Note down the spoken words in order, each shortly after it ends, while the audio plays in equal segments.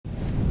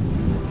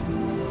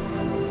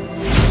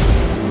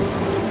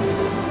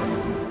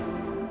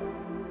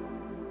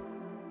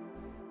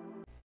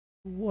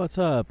What's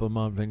up? I'm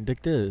on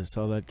Vindictus,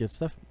 all that good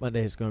stuff. My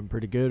day's going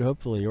pretty good,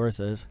 hopefully yours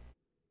is.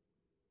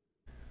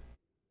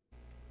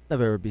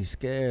 Never be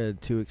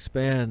scared to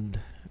expand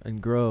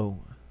and grow.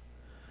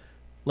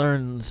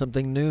 Learn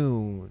something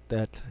new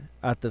that,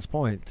 at this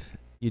point,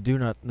 you do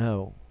not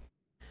know.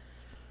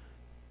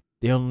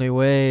 The only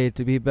way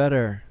to be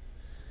better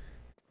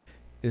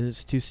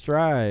is to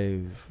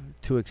strive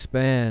to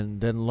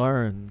expand and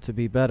learn to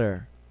be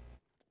better.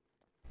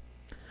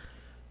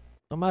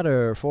 No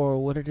matter for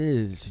what it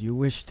is you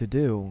wish to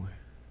do.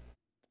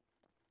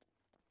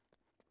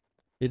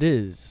 It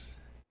is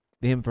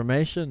the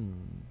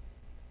information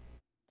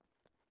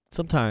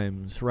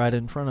sometimes right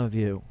in front of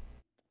you.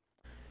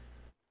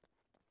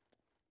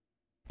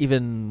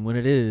 Even when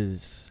it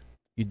is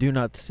you do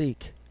not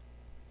seek.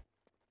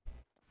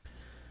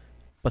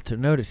 But to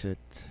notice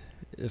it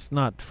is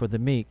not for the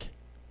meek.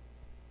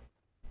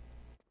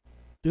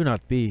 Do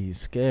not be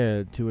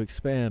scared to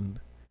expand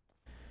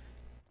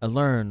and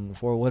learn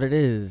for what it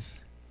is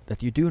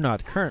that you do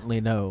not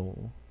currently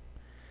know.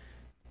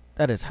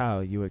 That is how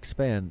you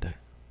expand.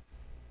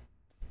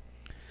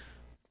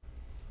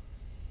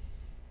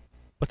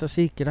 But to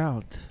seek it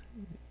out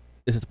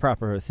is the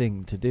proper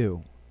thing to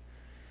do.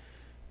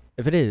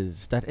 If it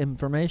is that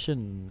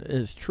information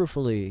is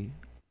truthfully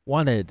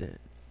wanted,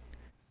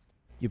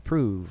 you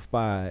prove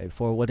by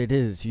for what it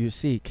is you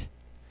seek.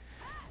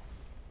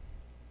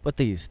 But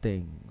these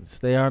things,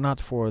 they are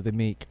not for the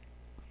meek.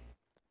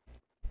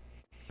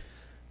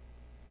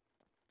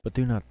 But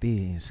do not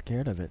be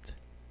scared of it.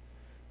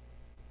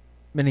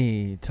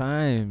 Many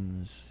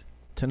times,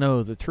 to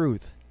know the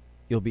truth,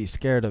 you'll be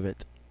scared of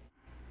it.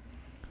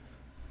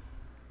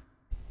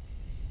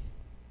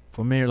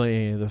 For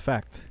merely the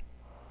fact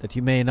that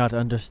you may not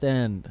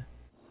understand.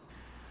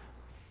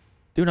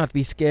 Do not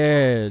be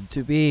scared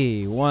to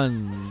be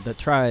one that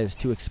tries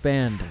to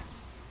expand.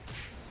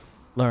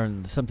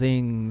 Learn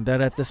something that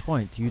at this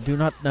point you do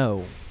not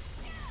know.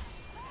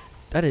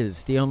 That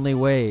is the only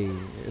way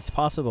it's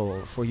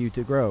possible for you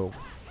to grow.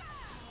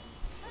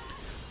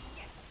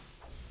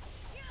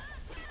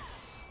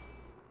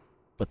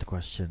 But the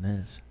question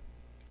is,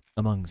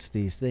 amongst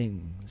these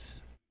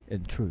things,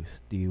 in truth,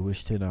 do you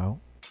wish to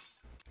know?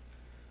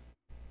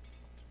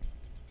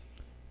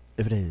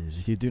 If it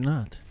is, you do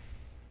not.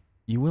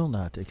 You will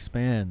not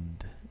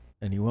expand,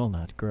 and you will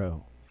not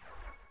grow.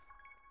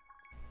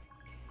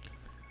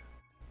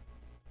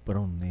 But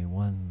only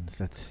ones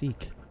that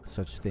seek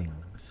such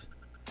things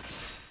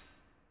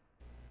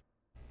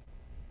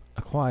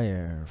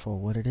acquire for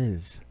what it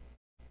is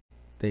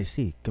they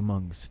seek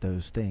amongst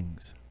those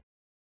things.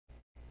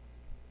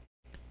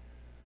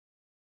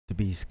 To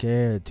be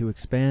scared to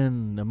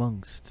expand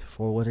amongst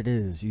for what it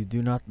is you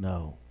do not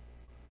know.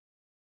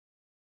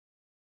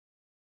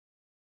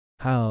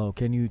 How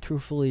can you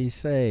truthfully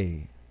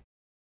say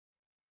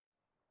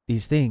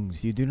these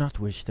things you do not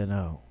wish to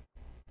know?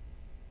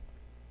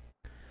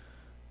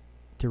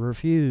 To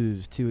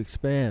refuse to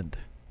expand.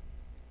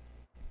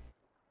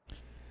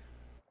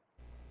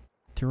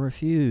 To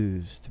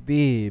refuse to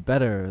be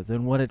better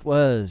than what it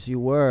was you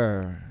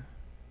were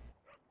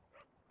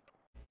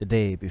the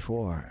day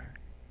before.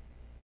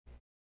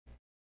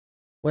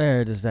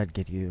 Where does that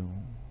get you?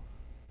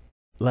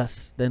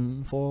 Less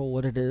than for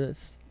what it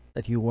is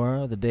that you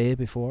were the day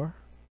before?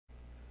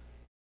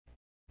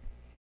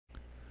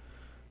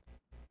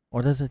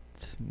 Or does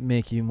it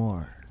make you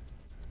more?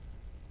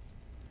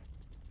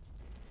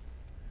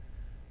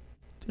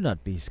 Do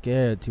not be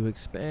scared to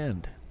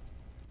expand.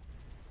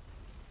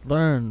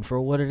 Learn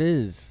for what it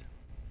is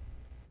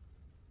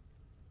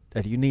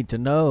that you need to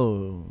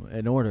know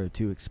in order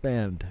to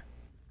expand.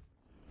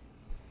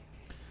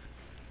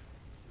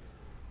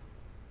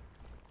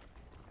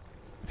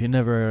 If you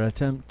never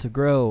attempt to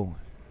grow,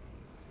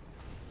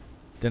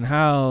 then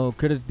how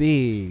could it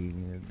be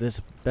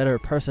this better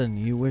person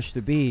you wish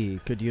to be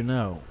could you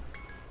know?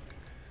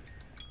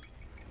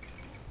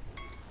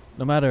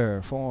 No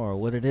matter for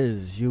what it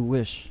is you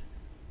wish.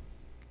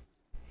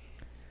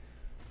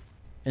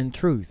 In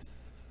truth,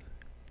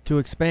 to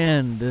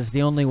expand is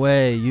the only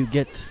way you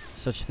get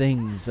such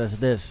things as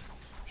this.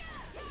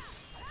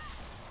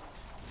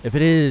 If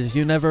it is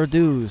you never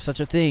do such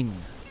a thing,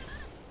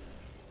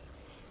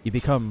 you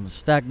become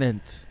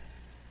stagnant.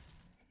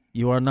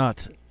 You are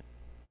not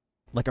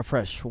like a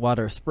fresh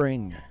water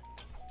spring.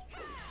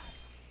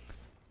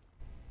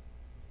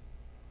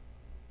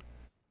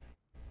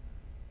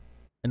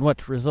 And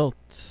what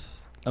result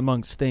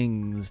amongst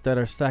things that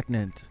are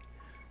stagnant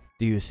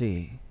do you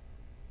see?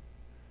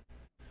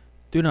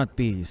 Do not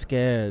be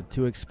scared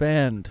to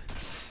expand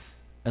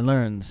and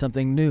learn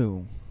something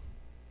new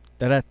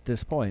that at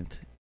this point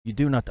you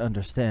do not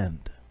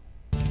understand.